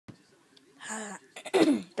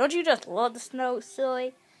Don't you just love the snow,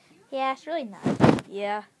 silly? Yeah, it's really nice.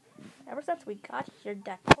 Yeah. Ever since we got here,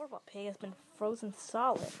 that horrible pig has been frozen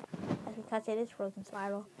solid. That's because it is frozen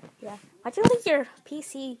spiral. Yeah. Why'd you leave your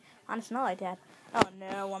PC on the snow like that? Oh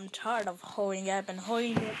no, I'm tired of holding it. I've been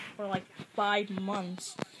holding it for like 5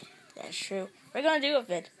 months. That's true. What are you gonna do with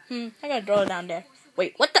it? I'm gonna throw it down there.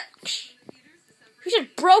 Wait, what the? You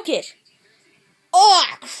just broke it! Oh,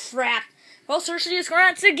 crap! Well, Cersei is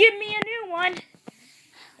going to give me a new one.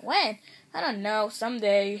 When? I don't know.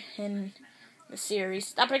 Someday in the series.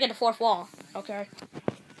 Stop breaking the fourth wall, okay?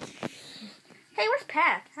 Hey, where's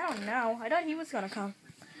Pac? I don't know. I thought he was gonna come.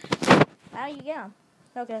 How do you get him?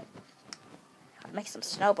 Okay. Gotta make some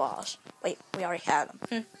snowballs. Wait, we already had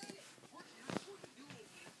them.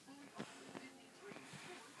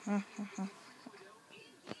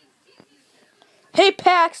 Hey,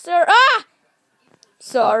 Pac, sir. Ah!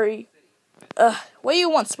 Sorry. What do you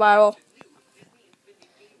want, Spiral?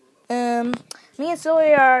 Me and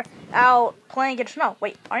Silly are out playing in the snow.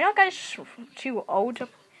 Wait, are y'all guys too old to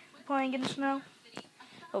playing in the snow?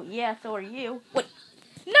 Oh yeah, so are you. Wait,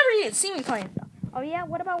 you never even seen me playing snow. Oh yeah,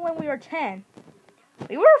 what about when we were 10?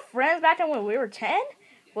 We were friends back then when we were 10?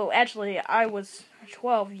 Well, actually, I was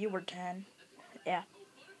 12, you were 10. Yeah.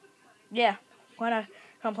 Yeah. Wanna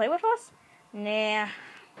come play with us? Nah.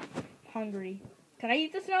 Hungry. Can I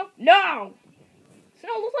eat the snow? No!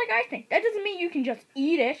 Snow looks like ice cream. That doesn't mean you can just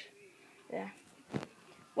eat it. Yeah.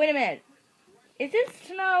 Wait a minute. Is this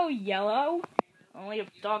snow yellow? Only if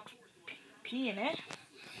dogs pee in it.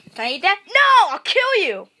 Can I eat that? No! I'll kill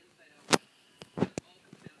you!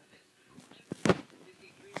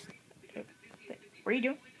 What are you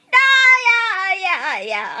doing?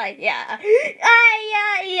 Yeah.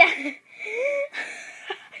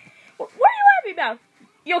 What are you laughing about?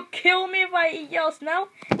 You'll kill me if I eat yellow snow?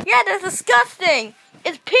 Yeah, that's disgusting!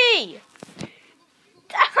 It's pee!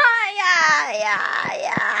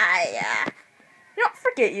 Yeah. You don't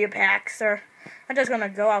forget you, Pac, sir. I'm just gonna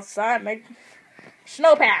go outside and make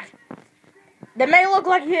Snow Pac. That may look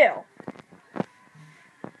like you.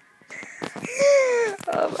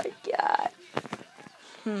 Oh my god.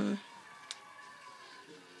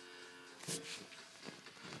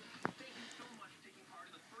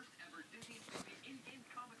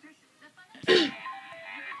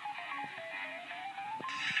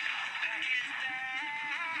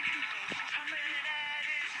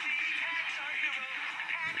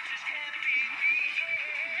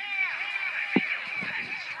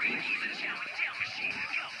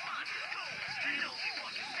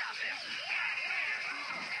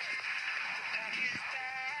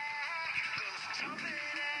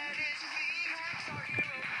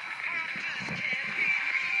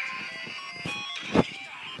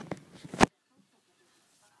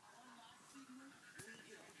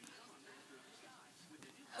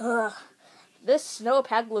 Ugh, this Snow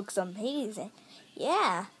Pac looks amazing.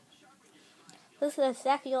 Yeah. This is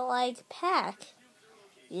exactly like Pac.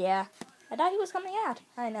 Yeah. I thought he was coming out.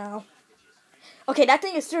 I know. Okay, that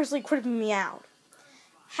thing is seriously creeping me out.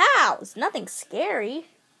 How? It's nothing scary.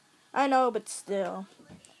 I know, but still.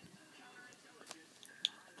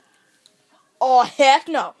 Oh, heck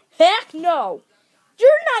no. Heck no. You're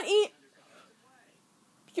not eating.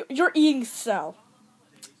 You're eating snow.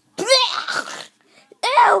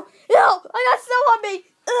 Ew! I got snow on me!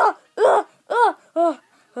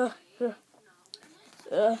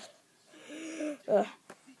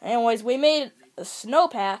 Anyways, we made a Snow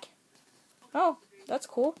Pac. Oh, that's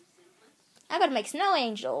cool. I gotta make snow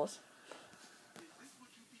angels.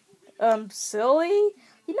 Silly?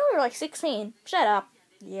 You know you're like 16. Shut up.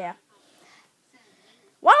 Yeah.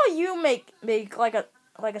 Why don't you make like a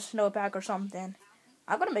Snow Pac or something?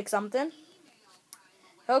 I'm gonna make something.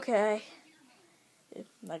 Okay.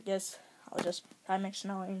 I guess I'll just try to make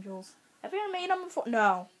snow angels. Have you ever made them before?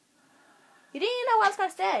 No. You didn't even know what I was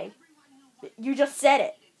gonna say. You just said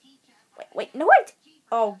it. Wait, no wait.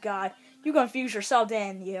 Oh god, you confused yourself,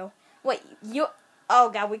 didn't you? Wait, you. Oh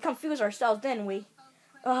god, we confused ourselves, didn't we?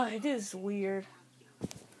 Oh, it is weird.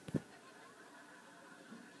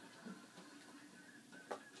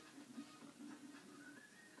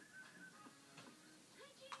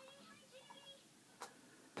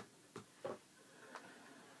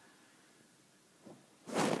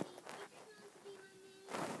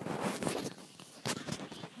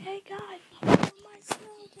 Hey guys, my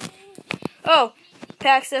snow thing. Oh,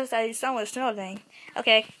 Pac says that he's done with snow thing.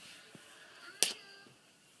 Okay.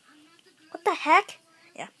 What the heck?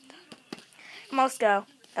 Yeah. Let's go.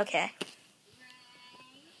 Okay.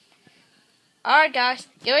 Alright guys,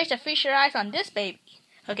 get ready to feast your eyes on this baby.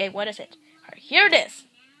 Okay, what is it? Alright, here it is.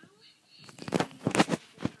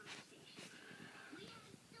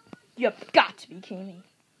 You've got to be kidding me.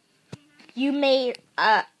 You made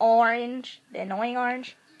orange, the annoying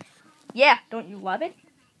orange. Yeah, don't you love it?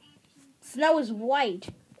 Snow is white.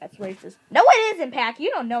 That's racist. No, it isn't, Pac. You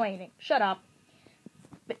don't know anything. Shut up.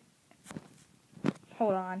 But,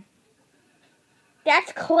 hold on.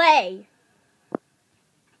 That's clay.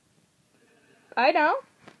 I know.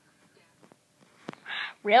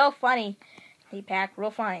 Real funny. Hey, Pac, real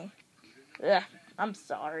funny. Ugh, I'm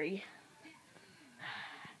sorry.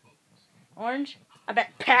 Orange? I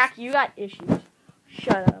bet, Pac, you got issues.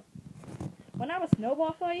 Shut up. When I was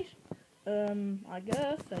snowball fight, I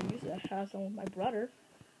guess I used to have some with my brother.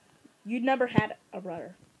 You never had a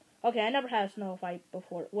brother. Okay, I never had a snow fight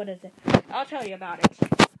before. What is it? I'll tell you about it.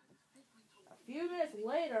 A few minutes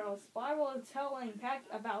later, Spiral was telling Pac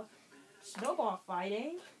about snowball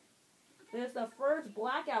fighting. This is the first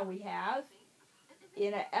blackout we have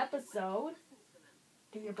in an episode.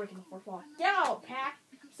 Dude, you're breaking the fourth wall. Get out, Pac!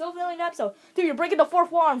 Still filming an episode. Dude, you're breaking the fourth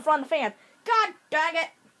wall in front of the fans. God dang it!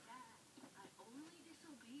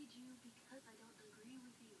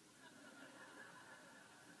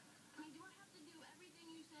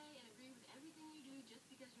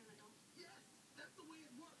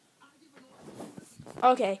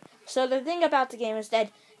 Okay, so the thing about the game is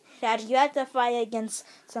that you have to fight against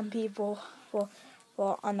some people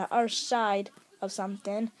on the other side of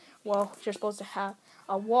something. Well, you're supposed to have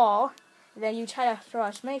a wall. And then you try to throw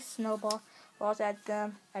as many snowballs at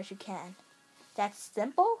them as you can. That's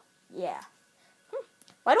simple? Yeah.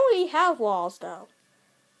 Why don't we have walls, though?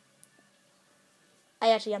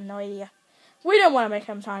 I actually have no idea. We don't want to make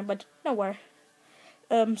them time, but no worry.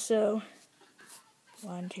 So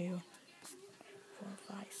 1, 2,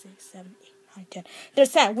 4, 5, 6, 7, 8, 9, 10.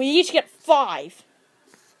 There's 10. We each get 5.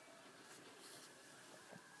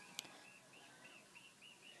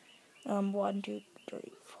 One, 2, 3, 4,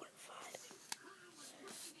 5.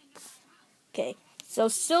 Okay, so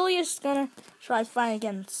Silly is gonna try fighting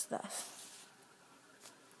against us.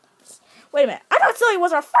 Wait a minute, I thought Silly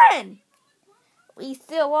was our friend! We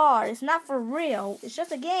still are. It's not for real. It's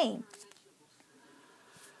just a game.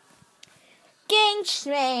 Game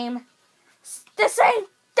shame. The same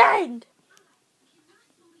thing!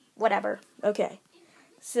 Whatever. Okay.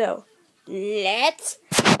 So, let's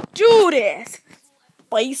do this!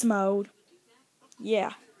 Base mode.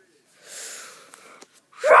 Yeah.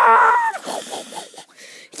 Yeah!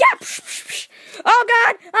 Oh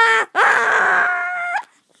god!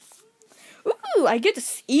 Ooh, I get to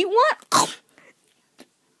eat one?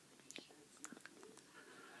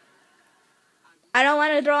 I don't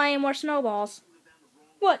want to throw any more snowballs.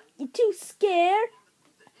 What? You too scared?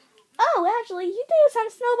 Oh, actually, you threw some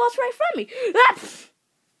snowballs right from me.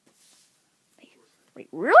 Wait,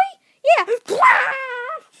 really? Yeah.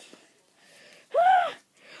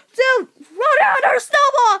 Dude, roll down another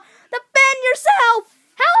snowball. The bend yourself.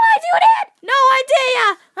 How will I do that? No idea.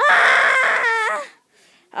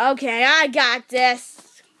 Okay, I got this.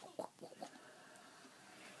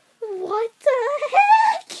 What the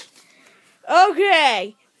heck?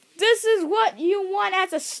 Okay. This is what you want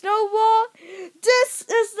as a snowball. This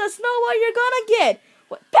is the snowball you're gonna get.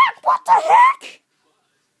 Pac, what the heck?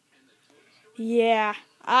 Yeah,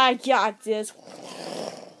 I got this.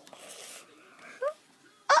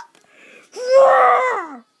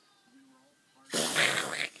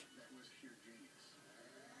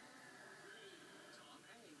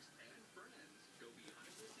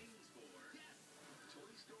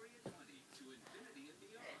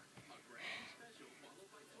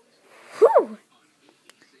 Whew.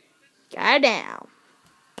 Got it down.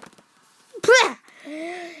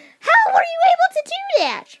 How were you able to do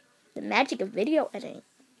that? The magic of video editing.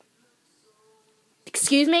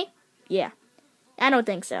 Excuse me? Yeah. I don't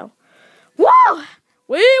think so. Whoa!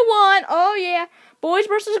 We won! Oh yeah. Boys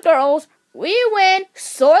versus girls. We win.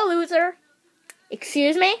 Sore loser.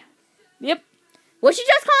 Excuse me? Yep. What'd you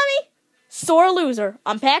just call me? Sore loser.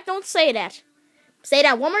 Pac, don't say that. Say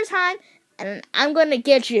that one more time, and I'm gonna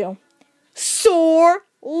get you. Sore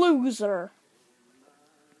loser.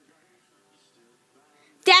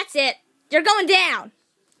 That's it. You're going down.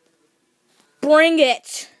 Bring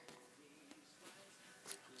it.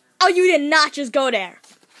 Oh, you did not just go there.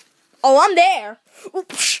 Oh, I'm there.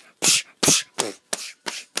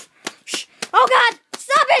 Oh, God.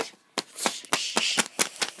 Stop it.